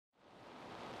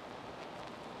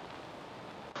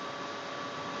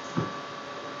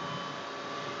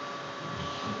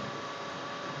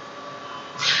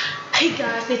Hey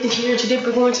guys, Nathan here. Today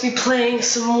we're going to be playing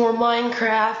some more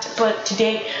Minecraft, but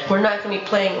today we're not going to be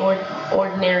playing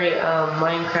ordinary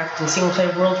Minecraft in single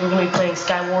player worlds. We're going to be playing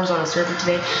Skywars on a server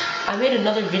today. I made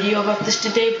another video about this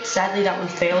today, but sadly that one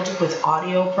failed with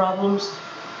audio problems.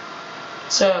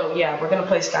 So yeah, we're going to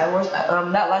play Skywars.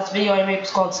 That last video I made was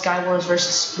called Skywars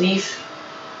versus Spleef,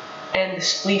 and the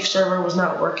Spleef server was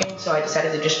not working, so I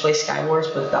decided to just play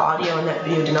Skywars, but the audio in that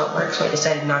video did not work, so I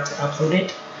decided not to upload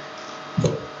it.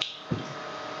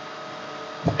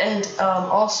 And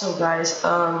also guys,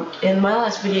 in my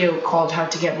last video called How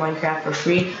to Get Minecraft for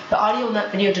Free, the audio in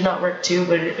that video did not work too,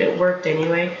 but it worked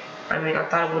anyway. I mean, I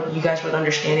thought you guys would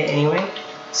understand it anyway.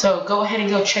 So go ahead and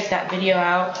go check that video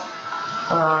out.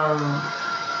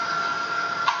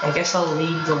 I guess I'll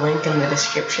leave the link in the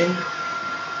description.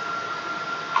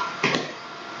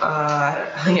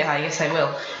 Yeah, I guess I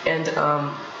will. And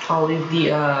I'll leave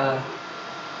the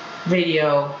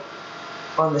video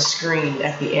on the screen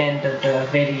at the end of the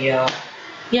video.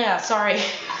 Yeah, sorry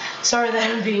that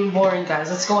I'm being boring, guys.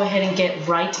 Let's go ahead and get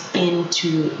right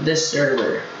into the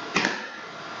server.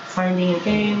 Finding a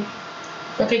game.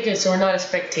 Okay, good. So we're not a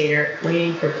spectator.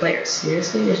 Waiting for players.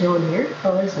 Seriously, there's no one here?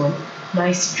 Oh, there's one.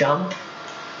 Nice jump.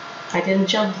 I didn't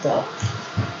jump though.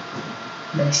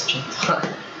 Nice jump.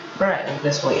 Right, like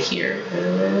this way here.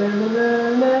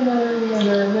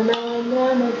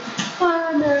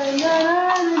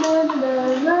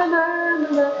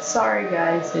 Sorry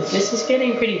guys, this is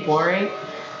getting pretty boring.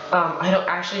 I don't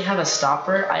actually have a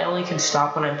stopper. I only can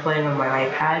stop when I'm playing on my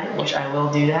iPad, which I will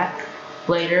do that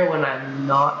later when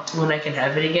I can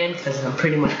have it again, because I'm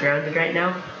pretty much grounded right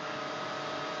now.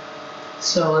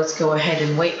 So let's go ahead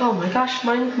and wait. Oh my gosh,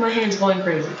 my hand's going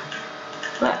crazy.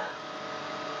 What?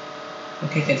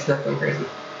 Okay, it's not going crazy.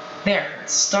 There,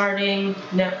 it's starting.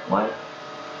 Now, what?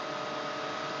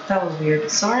 That was weird.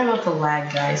 Sorry about the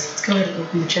lag, guys. Let's go ahead and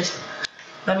open the chest.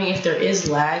 I mean, if there is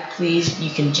lag, please,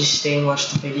 you can just stay and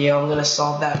watch the video. I'm gonna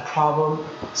solve that problem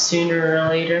sooner or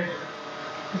later.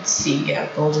 Let's see. Yeah,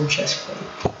 golden chest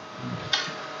plate.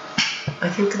 I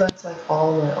think that's like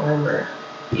all my armor.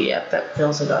 Yep, that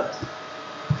fills it up.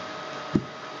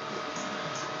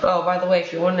 Oh, by the way,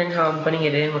 if you're wondering how I'm putting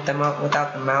it in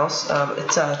without the mouse,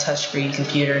 it's a touchscreen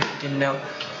computer, if you didn't know.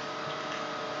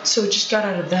 So we just got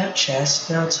out of that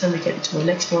chest. Now it's time to get into the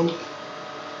next one.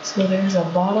 So there's a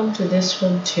bottom to this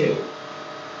one too.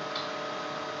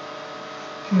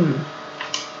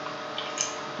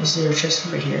 Is there a chest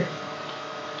over here?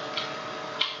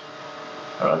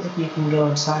 I don't think you can go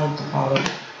inside the bottom.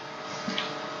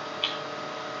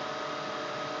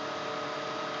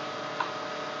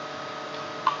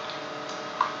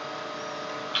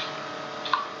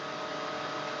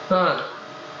 Huh.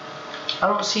 I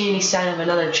don't see any sign of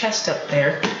another chest up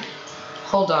there.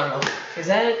 Hold on. Is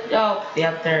that it? Oh,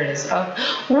 yep, there it is.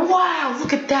 Wow,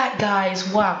 look at that, guys.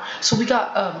 Wow. So we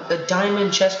got a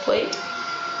diamond chest plate.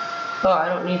 Oh, I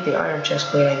don't need the iron chest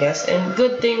plate, I guess. And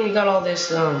good thing we got all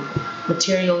this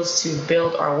materials to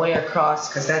build our way across,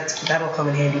 because that'll come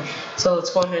in handy. So let's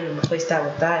go ahead and replace that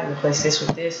with that, and replace this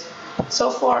with this.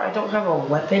 So far, I don't have a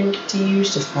weapon to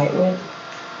use to fight with.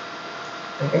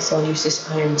 I guess I'll use this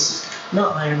wooden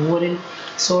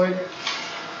sword.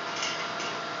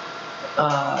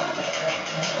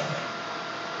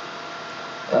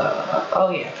 Oh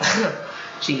yeah.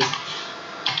 Jeez.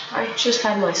 I just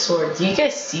had my sword. Do you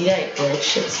guys see that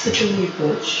glitch? It's such a weird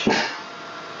glitch.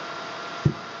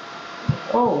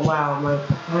 Oh wow, my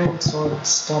iron sword is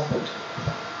stubborn.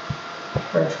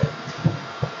 Perfect.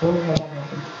 I wonder how that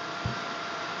happened.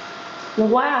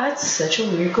 Wow, that's such a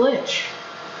weird glitch.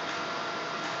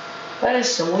 That is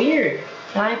so weird.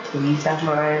 Can I please have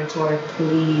my iron sword,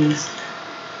 please?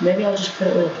 Maybe I'll just put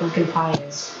it where the pumpkin pie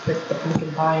is. Put the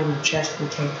pumpkin pie in the chest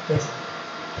and take this.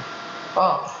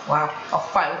 Oh, wow. I'll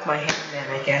fight with my hand then,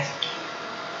 I guess.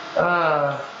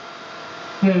 How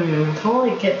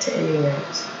do I get to any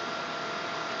rounds?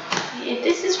 Yeah,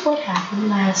 this is what happened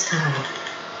last time.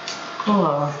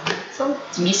 Oh,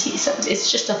 you see,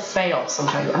 it's just a fail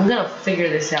sometimes. I'm gonna figure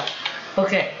this out.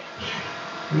 Okay.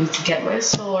 I need to get my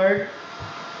sword.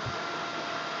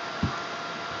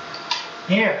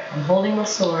 Here, I'm holding my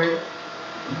sword,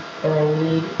 and I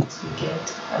need to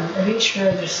get. I'm pretty sure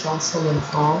I just saw someone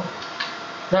fall.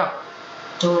 No,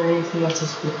 don't let anything else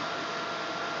is good.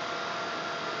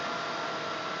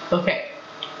 Okay.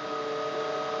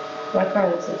 My car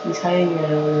looks like he's hiding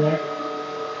right over there.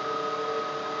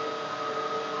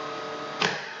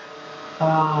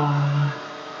 I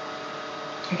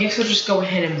guess we'll just go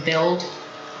ahead and build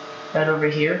right over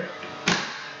here.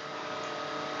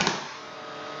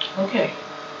 Okay.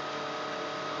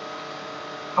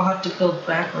 I'll have to build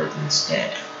backwards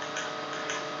instead.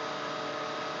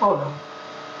 Oh no.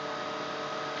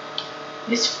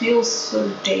 This feels so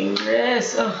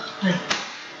dangerous. Oh,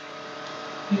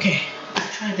 okay,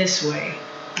 let's try this way.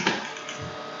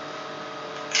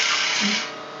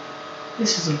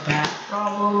 This is a bad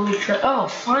problem. Oh,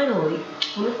 finally.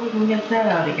 What if we can get that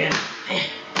out again?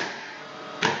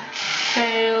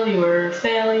 Failure,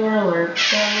 failure alert,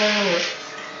 failure alert.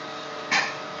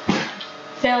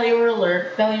 Failure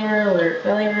alert, failure alert,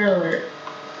 failure alert.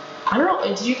 I don't know,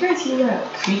 did you guys hear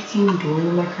that creaking door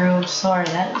in the background? Sorry,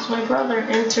 that is my brother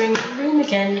entering the room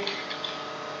again.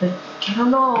 But I don't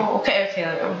know. Okay,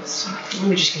 sorry. Let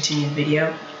me just continue the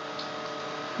video.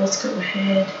 Let's go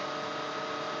ahead.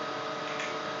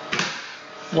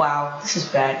 Wow, this is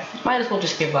bad. Might as well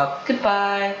just give up.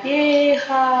 Goodbye. Yeehaw!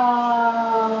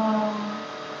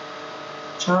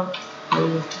 Jump,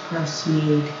 move to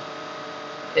proceed.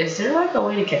 Is there like a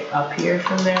way to get up here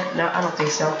from there? No, I don't think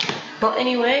so. Well,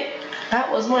 anyway,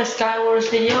 that was my Skywars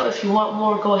video. If you want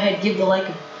more, go ahead, give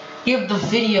the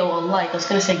video a like. I was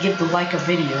gonna say give the like a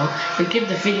video, but give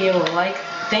the video a like.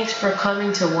 Thanks for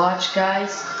coming to watch,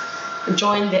 guys.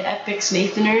 Join the Epic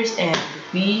Nathaners, and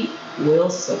we will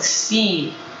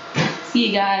succeed. See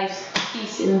you guys.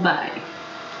 Peace and bye.